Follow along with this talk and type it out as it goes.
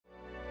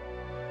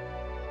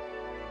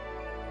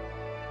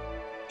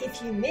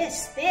If you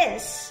miss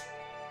this,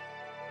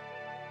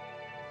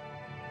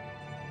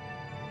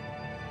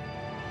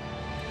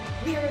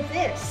 wear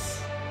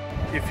this.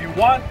 If you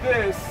want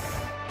this,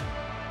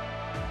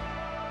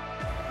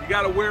 you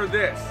gotta wear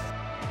this.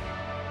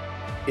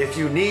 If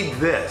you need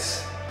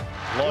this,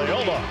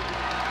 Loyola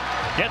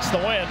gets the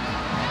win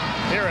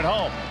here at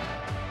home.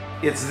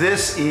 it's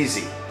this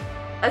easy.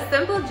 A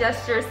simple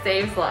gesture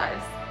saves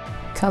lives.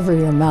 Cover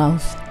your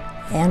mouth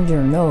and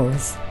your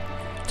nose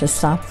to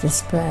stop the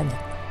spread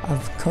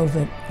of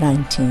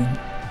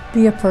COVID-19.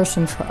 Be a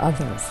person for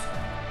others.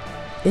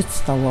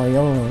 It's the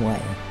Loyola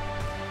way.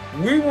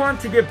 We want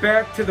to get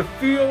back to the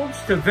fields,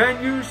 to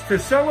venues, to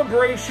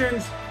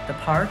celebrations. The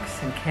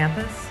parks and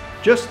campus.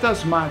 Just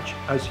as much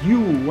as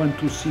you want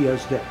to see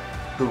us there.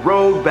 The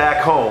road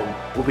back home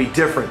will be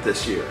different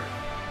this year.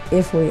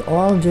 If we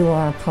all do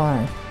our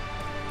part,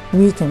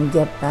 we can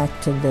get back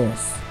to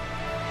this.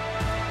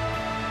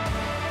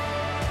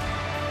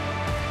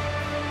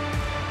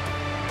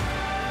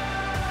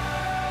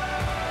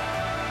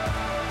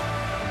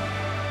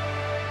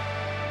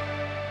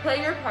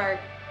 Play your part,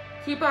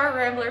 keep our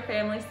Rambler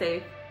family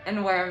safe,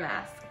 and wear a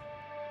mask.